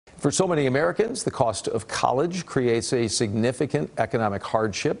For so many Americans, the cost of college creates a significant economic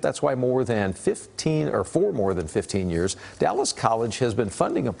hardship. That's why for more than 15 years, Dallas College has been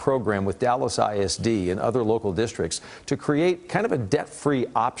funding a program with Dallas ISD and other local districts to create kind of a debt-free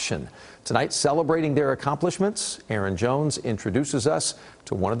option. Tonight, celebrating their accomplishments, Aaron Jones introduces us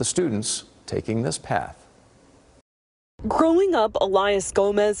to one of the students taking this path. Growing up, Elias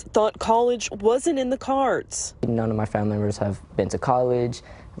Gomez thought college wasn't in the cards. None of my family members have been to college.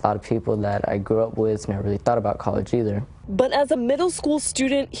 A lot of people that I grew up with never really thought about college either. But as a middle school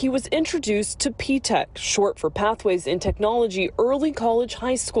student, he was introduced to P-Tech, short for Pathways in Technology Early College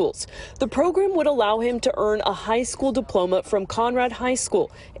High Schools. The program would allow him to earn a high school diploma from Conrad High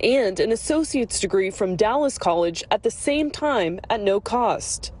School and an associate's degree from Dallas College at the same time at no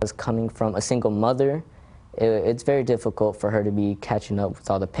cost. As coming from a single mother, it's very difficult for her to be catching up with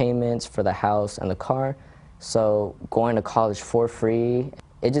all the payments for the house and the car. So going to college for free,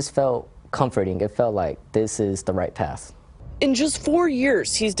 it just felt comforting. It felt like this is the right path. In just 4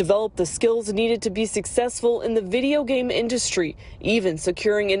 years, he's developed the skills needed to be successful in the video game industry, even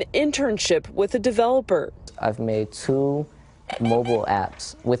securing an internship with a developer. I've made 2 mobile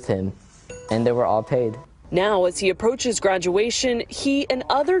apps with him, and they were all paid. Now, as he approaches graduation, he and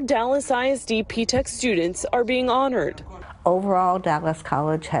other Dallas ISD P-Tech students are being honored. Overall, Dallas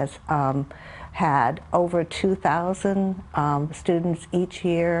College has had over 2,000 students each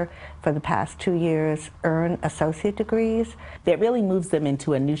year for the past 2 years earn associate degrees. That really moves them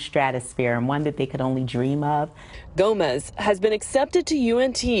into a new stratosphere and one that they could only dream of. Gomez has been accepted to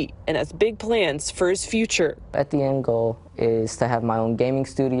UNT and has big plans for his future. At the end goal is to have my own gaming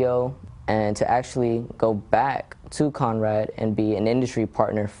studio and to actually go back to Conrad and be an industry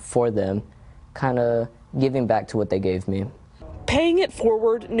partner for them, kind of giving back to what they gave me. Paying it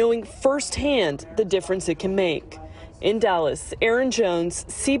forward, knowing firsthand the difference it can make. In Dallas, Aaron Jones,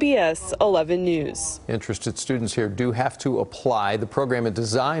 CBS 11 News. Interested students here do have to apply. The program is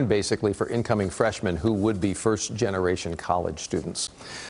designed basically for incoming freshmen who would be first-generation college students.